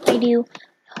hope I do.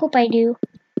 I hope I do.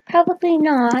 Probably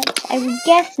not. I would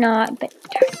guess not, but...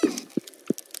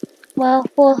 Well,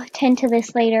 we'll attend to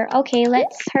this later. Okay,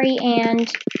 let's hurry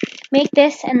and make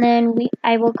this, and then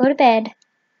I will go to bed.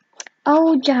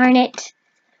 Oh, darn it.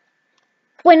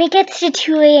 When it gets to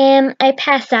 2 a.m., I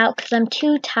pass out because I'm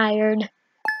too tired.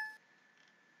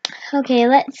 Okay,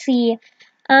 let's see.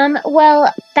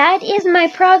 Well, that is my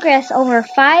progress over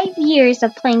 5 years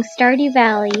of playing Stardew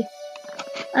Valley.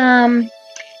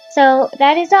 So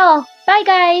that is all. Bye,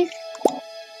 guys!